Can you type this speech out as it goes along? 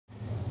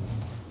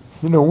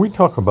You know, we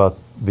talk about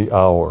the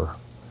hour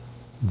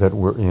that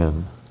we're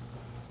in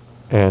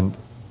and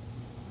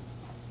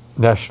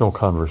national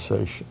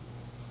conversation.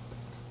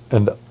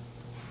 And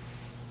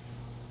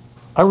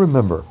I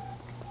remember,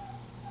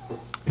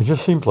 it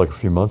just seems like a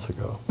few months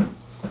ago,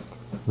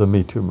 the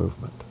Me Too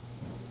movement.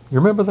 You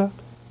remember that?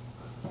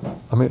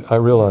 I mean, I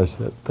realize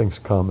that things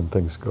come and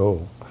things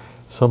go.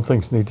 Some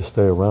things need to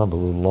stay around a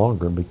little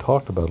longer and be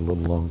talked about a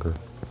little longer.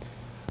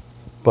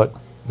 But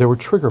there were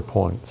trigger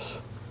points.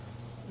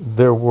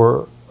 There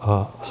were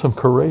some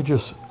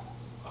courageous,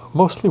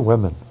 mostly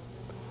women,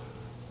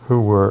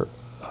 who were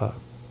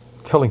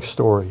telling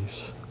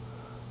stories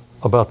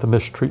about the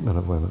mistreatment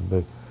of women,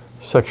 the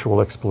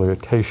sexual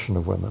exploitation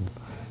of women,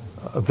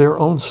 their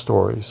own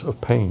stories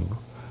of pain,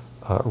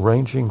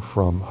 ranging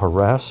from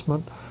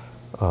harassment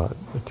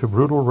to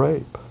brutal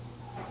rape.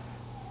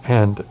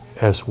 And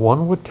as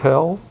one would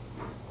tell,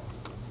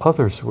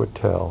 others would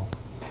tell.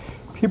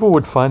 People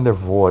would find their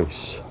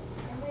voice,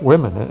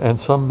 women and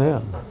some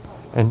men,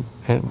 and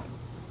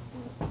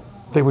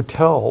they would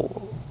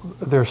tell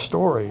their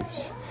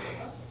stories.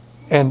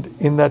 And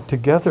in that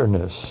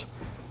togetherness,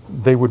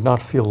 they would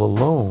not feel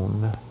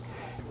alone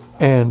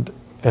and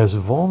as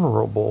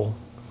vulnerable.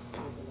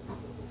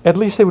 At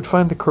least they would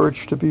find the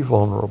courage to be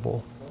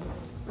vulnerable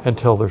and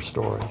tell their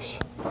stories.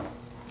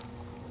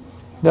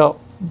 Now,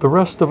 the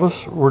rest of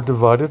us were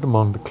divided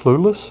among the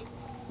clueless,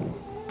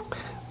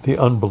 the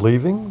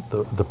unbelieving,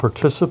 the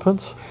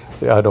participants,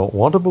 the I don't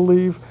want to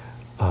believe,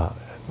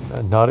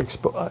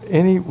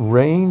 any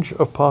range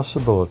of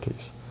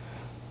possibilities.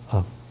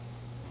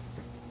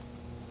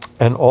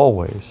 And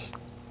always,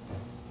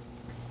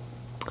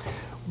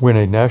 when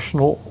a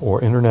national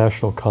or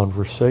international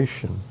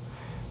conversation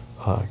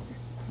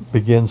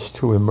begins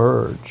to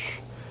emerge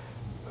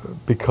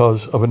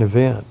because of an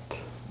event,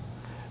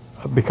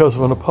 because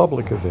of a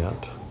public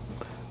event,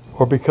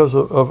 or because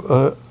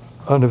of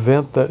an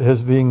event that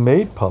is being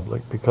made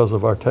public because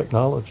of our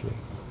technology,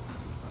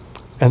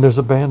 and there's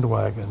a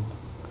bandwagon,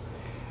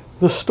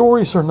 the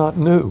stories are not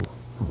new.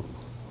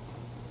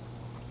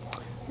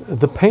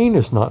 The pain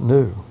is not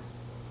new.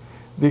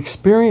 The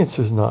experience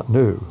is not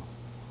new.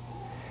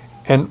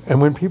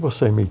 And when people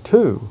say Me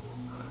Too,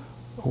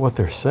 what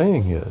they're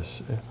saying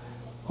is,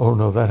 oh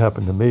no, that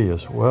happened to me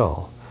as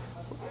well.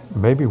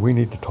 Maybe we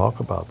need to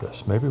talk about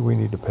this. Maybe we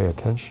need to pay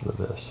attention to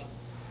this.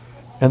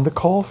 And the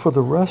call for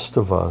the rest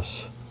of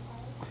us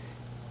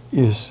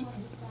is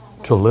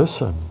to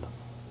listen.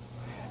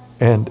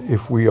 And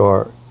if we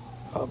are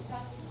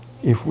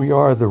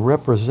the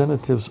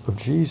representatives of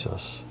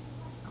Jesus,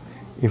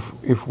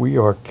 if we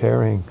are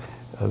carrying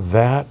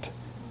that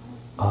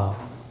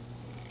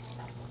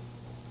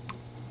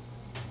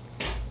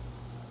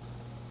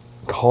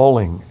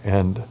calling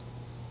and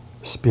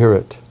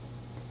spirit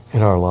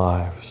in our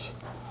lives,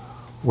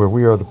 where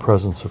we are the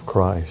presence of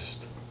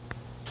Christ,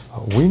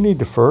 we need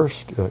to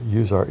first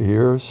use our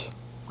ears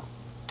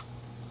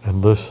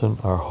and listen,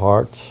 our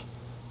hearts,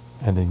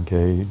 and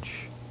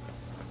engage.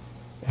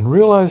 And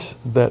realize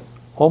that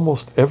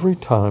almost every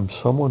time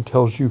someone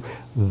tells you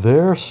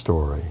their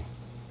story,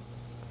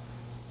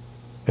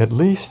 at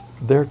least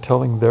they're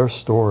telling their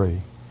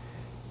story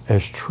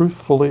as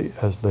truthfully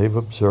as they've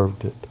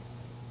observed it.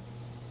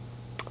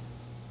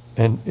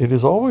 And it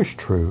is always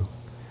true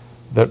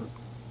that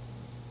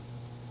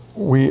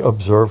we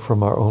observe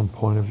from our own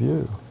point of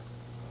view.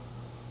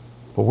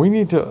 But we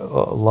need to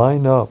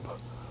line up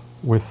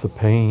with the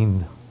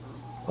pain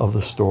of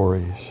the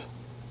stories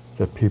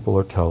that people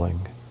are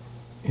telling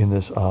in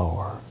this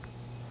hour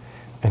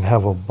and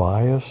have a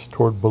bias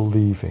toward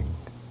believing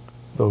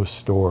those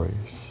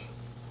stories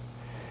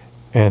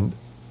and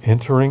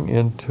entering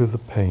into the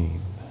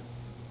pain.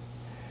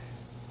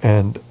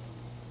 And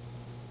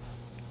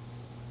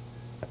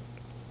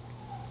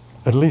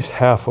at least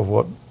half of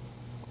what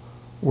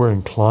we're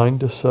inclined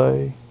to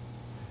say,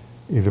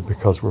 either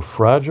because we're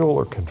fragile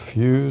or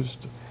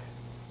confused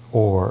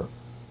or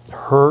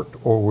hurt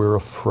or we're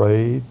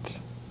afraid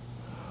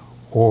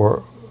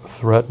or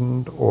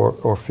threatened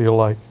or feel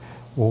like,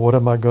 well, what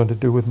am I going to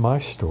do with my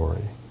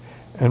story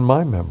and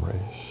my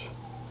memories?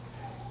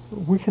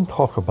 We can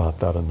talk about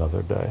that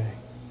another day.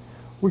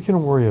 We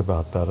can worry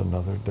about that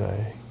another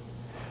day.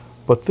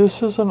 But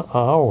this is an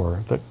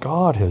hour that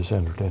God has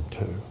entered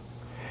into.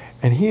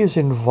 And He is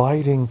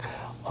inviting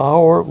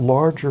our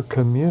larger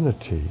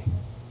community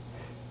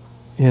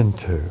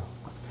into.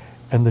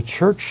 And the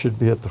church should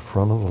be at the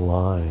front of the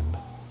line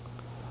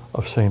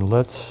of saying,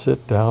 let's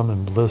sit down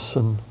and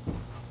listen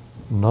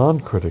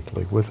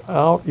non-critically,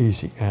 without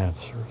easy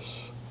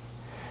answers,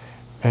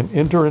 and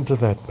enter into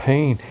that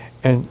pain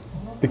and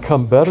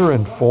become better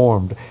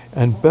informed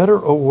and better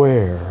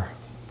aware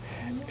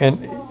and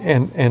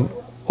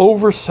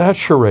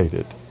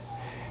oversaturated.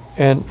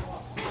 And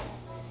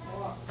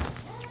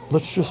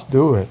let's just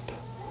do it,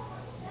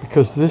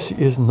 because this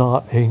is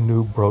not a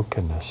new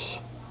brokenness.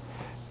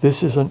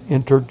 This is an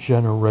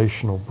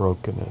intergenerational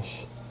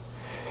brokenness.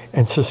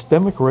 And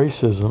systemic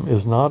racism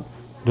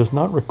does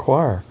not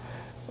require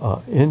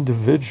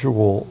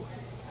individuals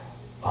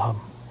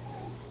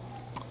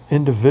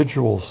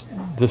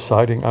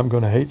deciding I'm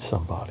going to hate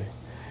somebody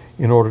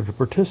in order to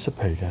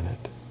participate in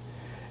it.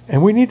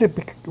 And we need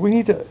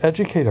to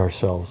educate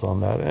ourselves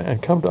on that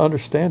and come to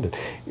understand it.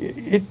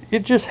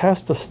 It just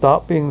has to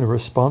stop being the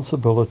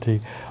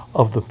responsibility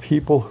of the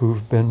people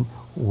who've been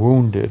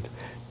wounded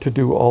to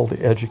do all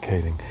the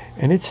educating.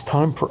 And it's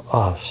time for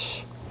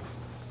us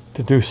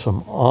to do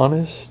some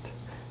honest,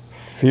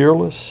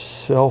 fearless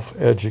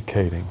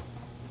self-educating.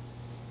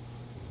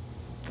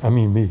 I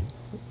mean me,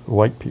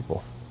 white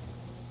people,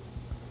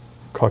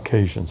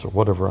 Caucasians, or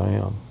whatever I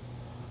am.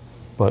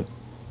 But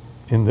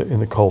in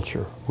the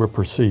culture, we're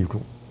perceived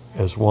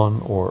as one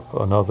or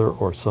another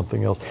or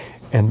something else.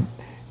 And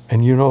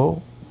you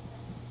know,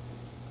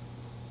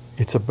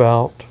 it's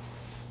about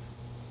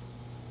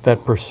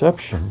that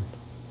perception.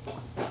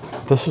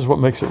 This is what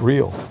makes it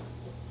real.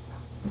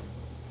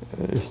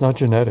 It's not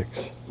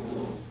genetics.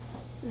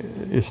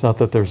 It's not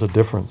that there's a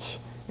difference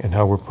in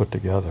how we're put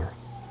together.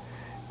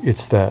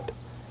 It's that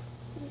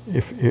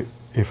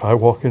if I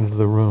walk into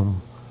the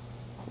room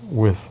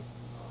with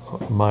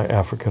my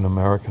African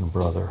American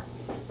brother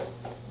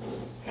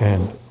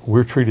and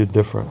we're treated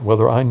different,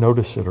 whether I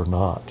notice it or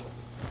not,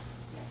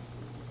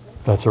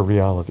 that's a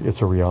reality.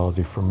 It's a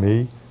reality for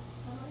me.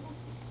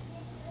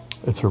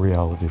 It's a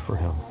reality for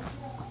him.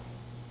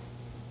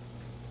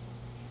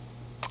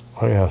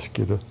 I ask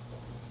you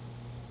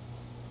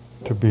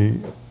to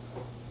be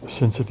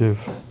sensitive,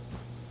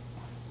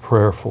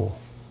 prayerful,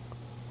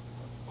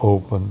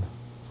 open,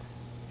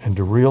 and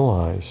to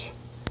realize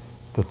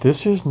that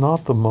this is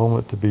not the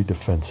moment to be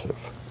defensive.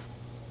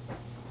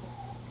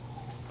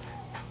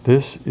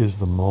 This is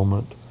the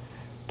moment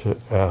to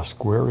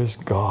ask, where is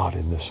God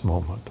in this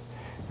moment?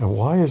 And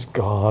why is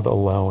God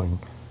allowing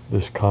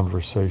this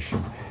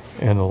conversation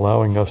and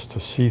allowing us to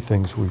see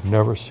things we've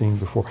never seen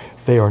before?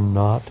 They are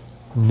not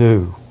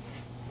new.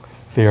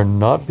 They are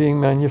not being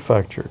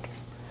manufactured.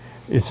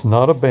 It's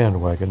not a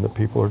bandwagon that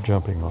people are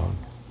jumping on.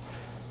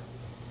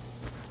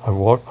 I've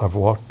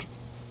walked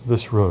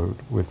this road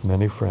with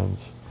many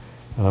friends,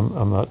 and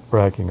I'm not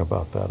bragging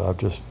about that. I've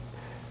just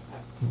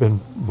been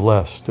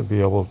blessed to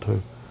be able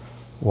to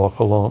walk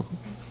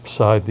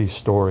alongside these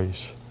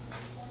stories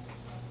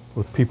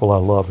with people I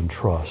love and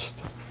trust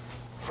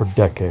for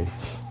decades,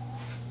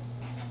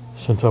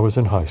 since I was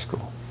in high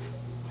school,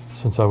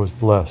 since I was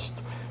blessed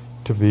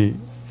to be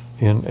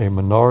in a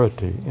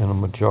minority, in a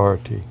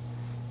majority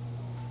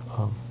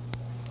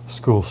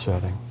school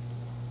setting.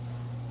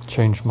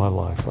 Changed my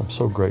life. I'm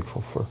so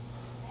grateful for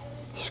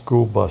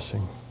school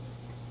busing.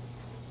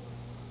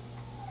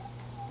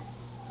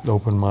 It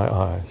opened my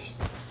eyes.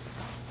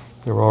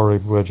 They were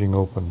already wedging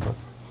open, but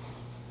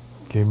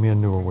gave me a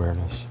new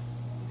awareness.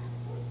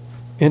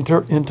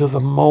 Enter into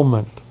the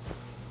moment,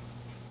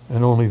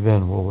 and only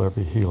then will there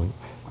be healing.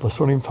 Let's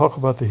don't even talk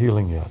about the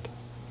healing yet.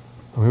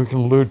 I mean, we can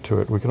allude to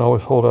it. We can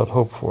always hold out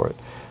hope for it.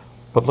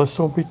 But let's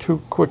don't be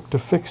too quick to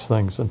fix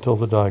things until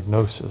the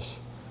diagnosis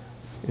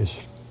is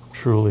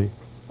truly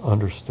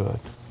understood.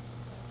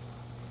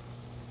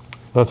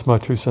 That's my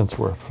 2 cents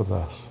worth for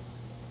this.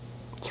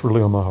 It's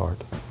really on my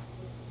heart.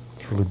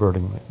 It's really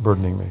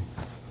burdening me.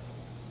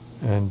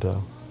 And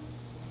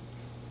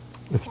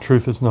if the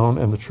truth is known,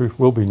 and the truth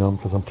will be known,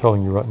 because I'm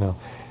telling you right now,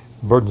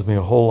 it burdens me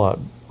a whole lot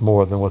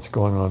more than what's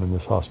going on in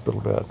this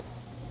hospital bed.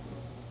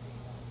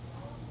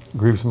 It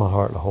grieves my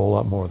heart a whole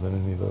lot more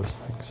than any of those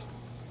things.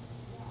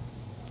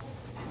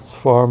 It's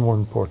far more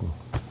important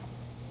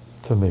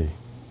to me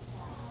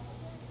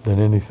than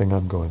anything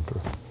I'm going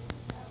through.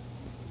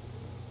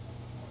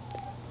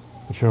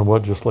 But you know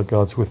what? Just like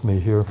God's with me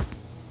here,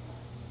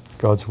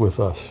 God's with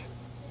us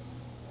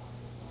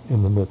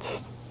in the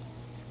midst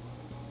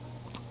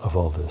of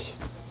all this.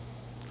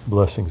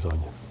 Blessings on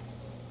you.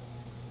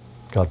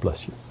 God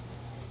bless you.